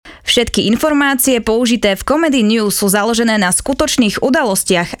Všetky informácie použité v Comedy News sú založené na skutočných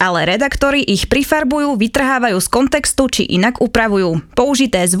udalostiach, ale redaktori ich prifarbujú, vytrhávajú z kontextu či inak upravujú.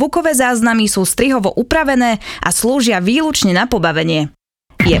 Použité zvukové záznamy sú strihovo upravené a slúžia výlučne na pobavenie.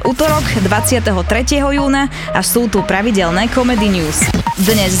 Je utorok 23. júna a sú tu pravidelné Comedy News.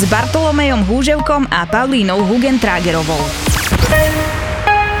 Dnes s Bartolomejom Húževkom a Paulínou Hugentrágerovou.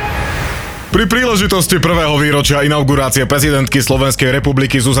 Pri príležitosti prvého výročia inaugurácie prezidentky Slovenskej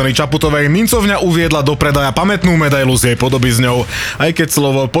republiky Zuzany Čaputovej mincovňa uviedla do predaja pamätnú medailu s jej podobizňou. Aj keď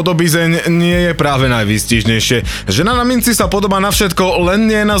slovo podobizeň nie je práve najvýstižnejšie. Žena na minci sa podobá na všetko, len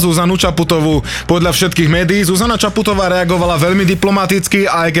nie na Zuzanu Čaputovú. Podľa všetkých médií Zuzana Čaputová reagovala veľmi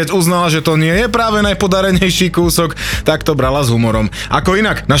diplomaticky a aj keď uznala, že to nie je práve najpodarenejší kúsok, tak to brala s humorom. Ako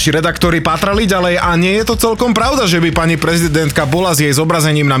inak, naši redaktori pátrali ďalej a nie je to celkom pravda, že by pani prezidentka bola s jej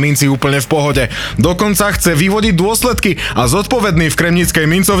zobrazením na minci úplne v pohode. Dokonca chce vyvodiť dôsledky a zodpovední v kremnickej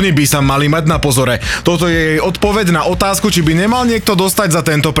mincovni by sa mali mať na pozore. Toto je jej odpoveď na otázku, či by nemal niekto dostať za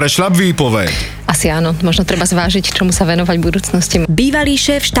tento prešľap výpoveď. Asi áno, možno treba zvážiť, čomu sa venovať v budúcnosti. Bývalý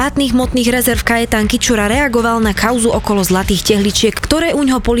šéf štátnych hmotných rezerv Kajetán Kičura reagoval na kauzu okolo zlatých tehličiek, ktoré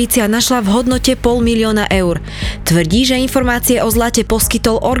uňho polícia našla v hodnote 500 000 eur. Tvrdí, že informácie o zlate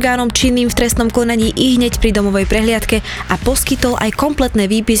poskytol orgánom činným v trestnom konaní i hneď pri domovej prehliadke a poskytol aj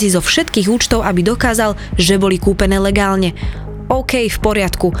kompletné výpisy zo všetkých účtov, aby dokázal, že boli kúpené legálne. OK, v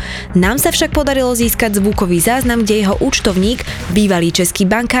poriadku. Nám sa však podarilo získať zvukový záznam, kde jeho účtovník, bývalý český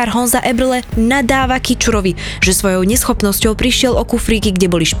bankár Honza Eberle, nadáva Kičurovi, že svojou neschopnosťou prišiel o kufríky,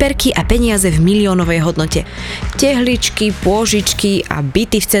 kde boli šperky a peniaze v miliónovej hodnote. Tehličky, pôžičky a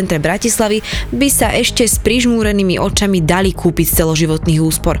byty v centre Bratislavy by sa ešte s prižmúrenými očami dali kúpiť z celoživotných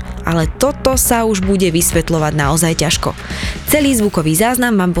úspor. Ale toto sa už bude vysvetľovať naozaj ťažko. Celý zvukový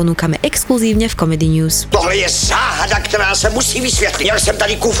záznam vám ponúkame exkluzívne v Comedy News. Tohle je záhada, která se musí vysvětlit. Měl jsem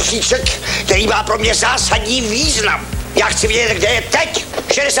tady kufříček, který má pro mě zásadní význam. Já chci vědět, kde je teď.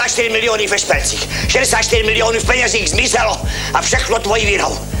 64 miliony ve špercích, 64 milionů v penězích zmizelo a všechno tvojí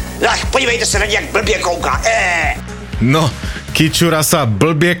vinou. Podívejte se na ně, jak blbě kouká. No, Kičura sa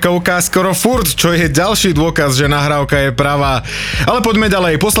blbie kouká skoro furt, čo je ďalší dôkaz, že nahrávka je pravá. Ale poďme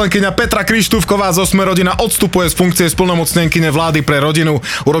ďalej. Poslankyňa Petra Krištúfková zo Smer-rodina odstupuje z funkcie splnomocnenkyne vlády pre rodinu.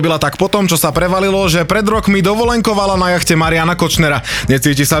 Urobila tak potom, čo sa prevalilo, že pred rokmi dovolenkovala na jachte Mariana Kočnera.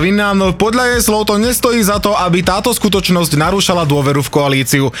 Necíti sa vinná, no podľa jej slov to nestojí za to, aby táto skutočnosť narúšala dôveru v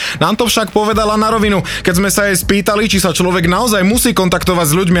koalíciu. Nám to však povedala na rovinu. Keď sme sa jej spýtali, či sa človek naozaj musí kontaktovať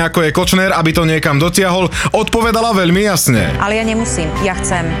s ľuďmi ako je Kočner, aby to niekam dotiahol, odpovedala veľmi jasne. Ale ja nemusím, ja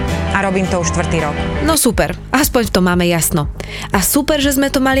chcem a robím to už 4. rok. No super, aspoň v tom máme jasno. A super, že sme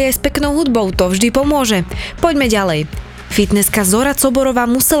to mali aj s peknou hudbou, to vždy pomôže. Poďme ďalej. Fitnesska Zora Coborová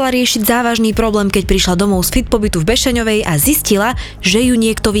musela riešiť závažný problém, keď prišla domov z fitpobytu v Bešeňovej a zistila, že ju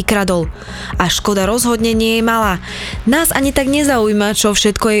niekto vykradol. A škoda rozhodne nie je malá. Nás ani tak nezaujíma, čo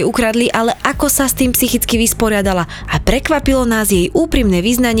všetko jej ukradli, ale ako sa s tým psychicky vysporiadala. A prekvapilo nás jej úprimné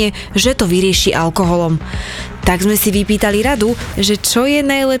vyznanie, že to vyrieši alkoholom. Tak sme si vypýtali radu, že čo je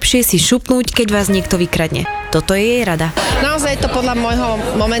najlepšie si šupnúť, keď vás niekto vykradne. Toto je jej rada. Naozaj to podľa môjho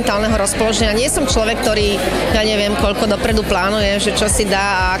momentálneho rozpoloženia. Nie som človek, ktorý, ja neviem, koľko dopredu plánuje, že čo si dá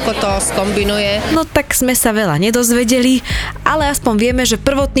a ako to skombinuje. No tak sme sa veľa nedozvedeli, ale aspoň vieme, že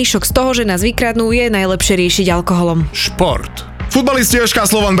prvotný šok z toho, že nás vykradnú, je najlepšie riešiť alkoholom. Šport. Futbalisti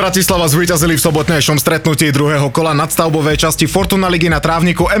ŠK Slovan Bratislava zvíťazili v sobotnejšom stretnutí druhého kola nadstavbovej časti Fortuna ligy na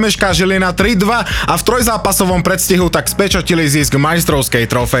trávniku MŠK Žilina 3-2 a v trojzápasovom predstihu tak spečatili zisk majstrovskej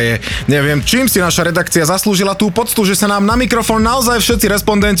trofeje. Neviem, čím si naša redakcia zaslúžila tú poctu, že sa nám na mikrofón naozaj všetci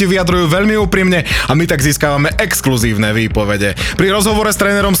respondenti vyjadrujú veľmi úprimne a my tak získavame exkluzívne výpovede. Pri rozhovore s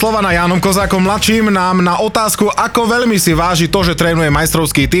trénerom Slovana Jánom Kozákom mladším nám na otázku, ako veľmi si váži to, že trénuje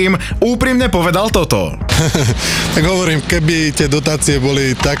majstrovský tím, úprimne povedal toto. Tak hovorím, keby tie dotácie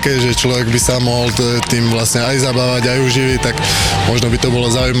boli také, že človek by sa mohol tým vlastne aj zabávať, aj uživiť, tak možno by to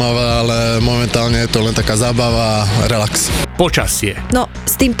bolo zaujímavé, ale momentálne je to len taká zábava a relax. Počasie. No,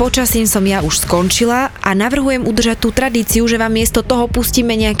 s tým počasím som ja už skončila a navrhujem udržať tú tradíciu, že vám miesto toho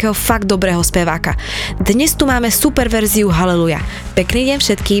pustíme nejakého fakt dobrého speváka. Dnes tu máme super verziu Haleluja. Pekný deň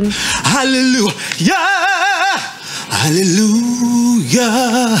všetkým. Haleluja, haleluja,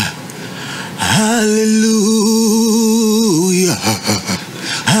 haleluja.